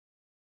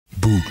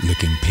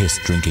Boot-licking,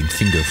 piss-drinking,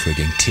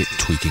 finger-frigging,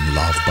 tit-tweaking,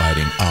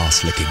 love-biting,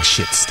 ass-licking,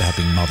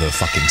 shit-stabbing,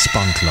 motherfucking,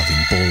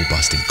 spunk-loving,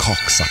 ball-busting,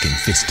 cock-sucking,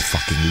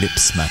 fist-fucking,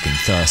 lip-smacking,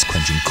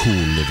 thirst-quenching,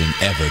 cool-living,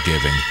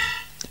 ever-giving.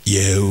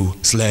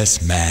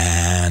 Useless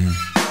man.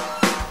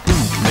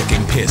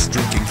 Boot-licking,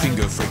 piss-drinking,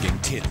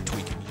 finger-frigging,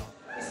 tit-tweaking.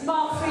 It's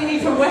Mark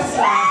Feehily from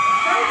Westland.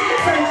 Very dear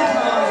friend of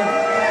mine.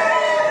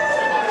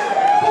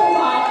 Poor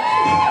Mark.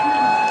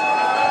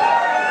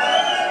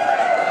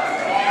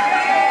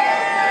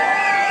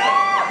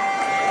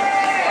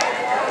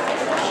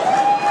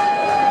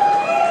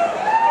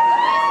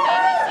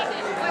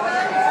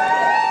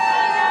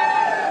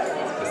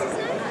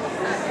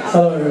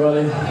 Hello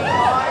everybody.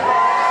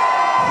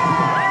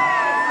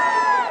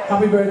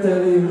 Happy birthday,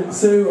 Leigh.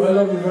 Sue, I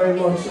love you very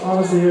much.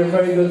 Honestly, you're a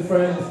very good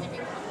friend.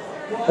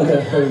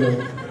 Okay, here we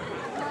go.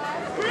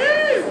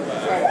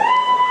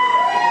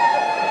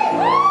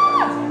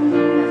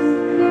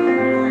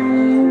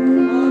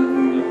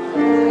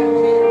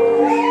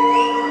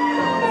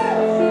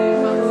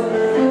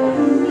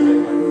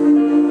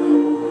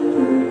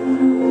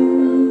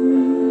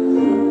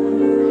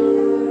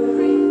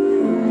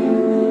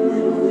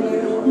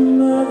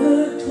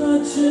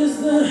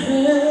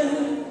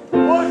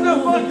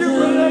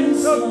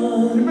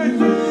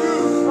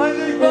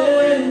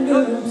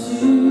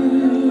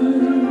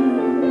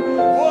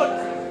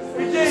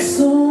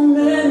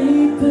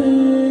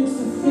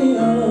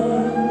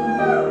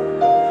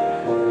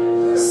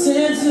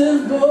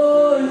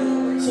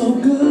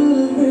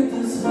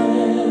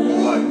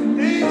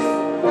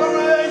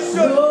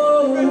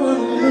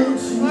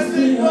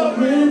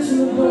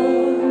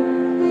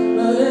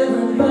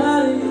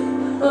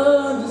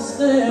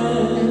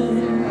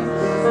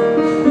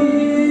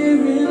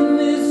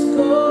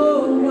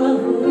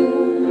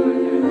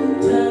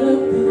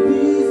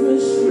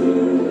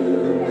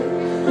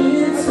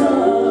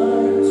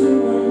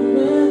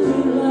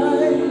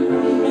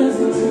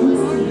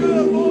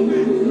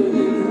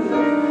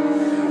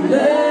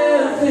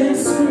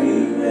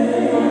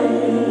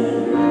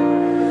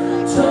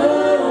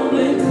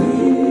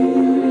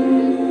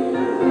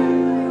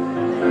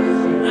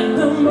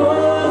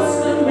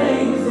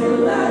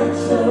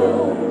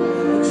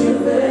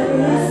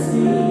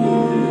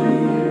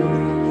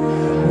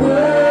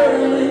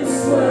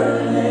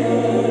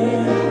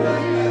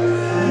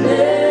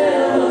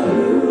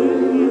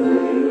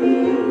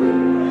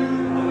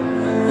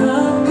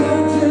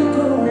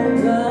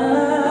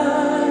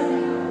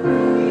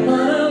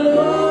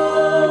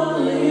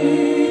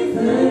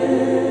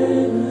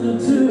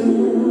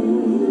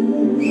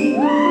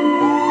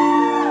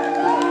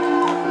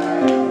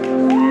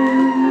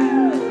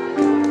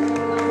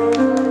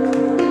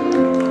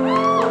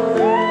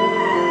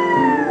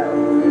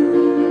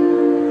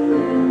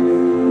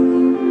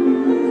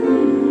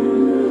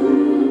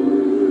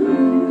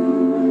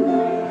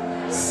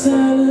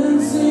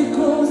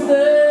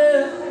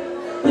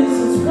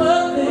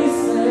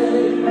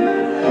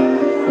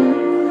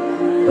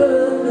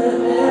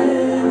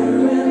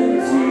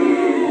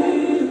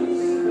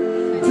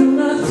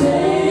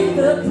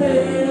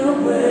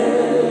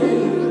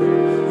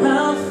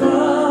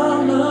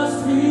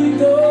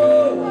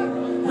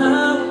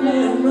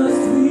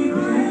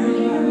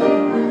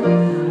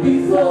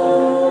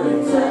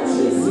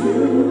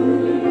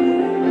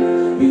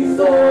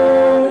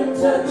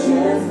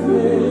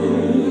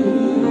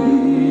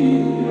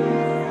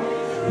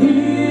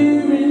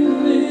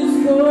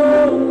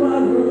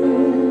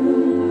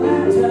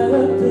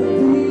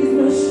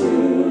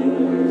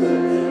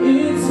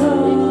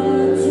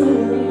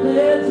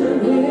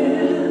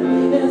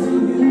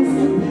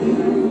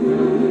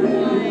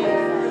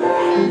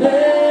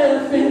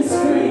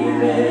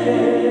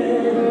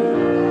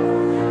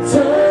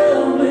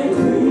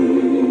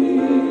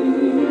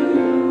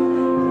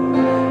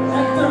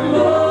 At the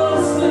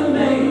most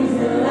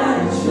amazing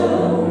light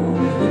show.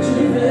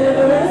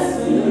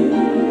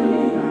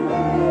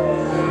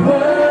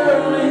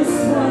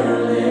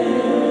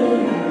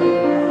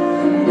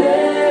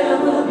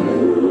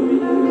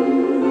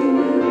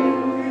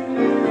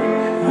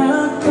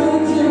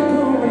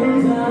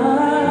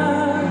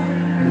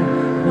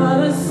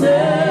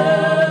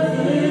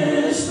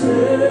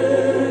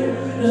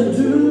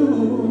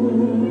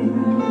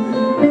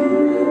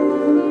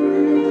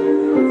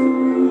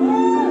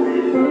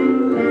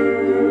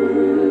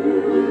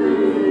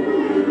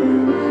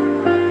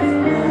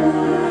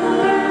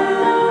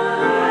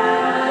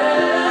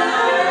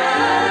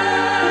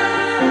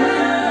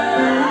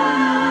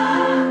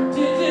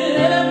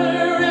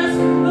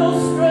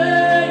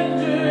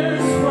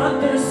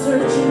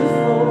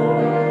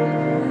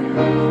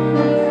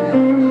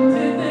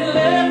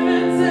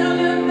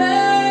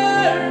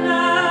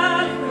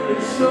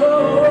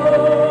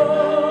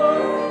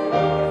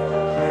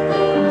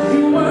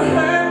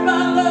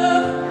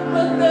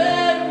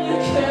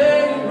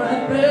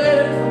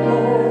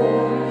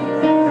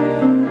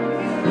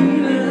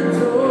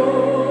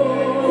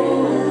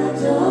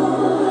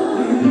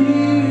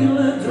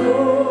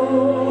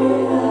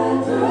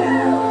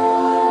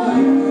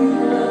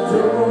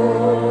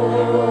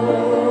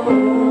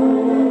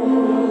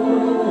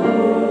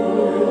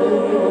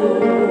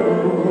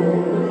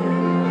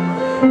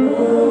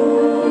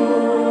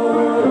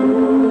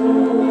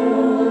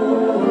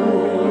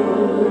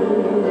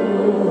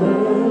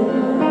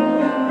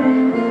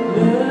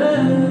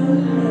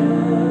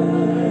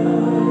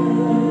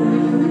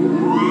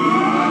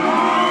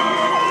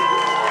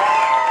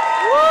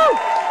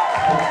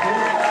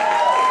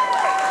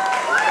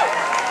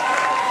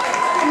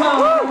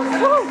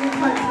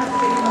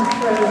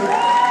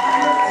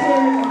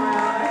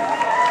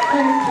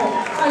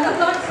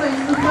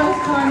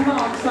 And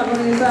Mark's like one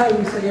of his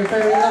own, so you're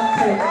very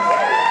lucky.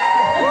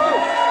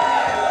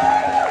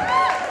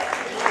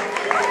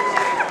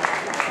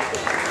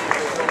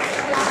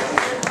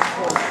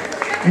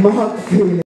 Mark Feehily.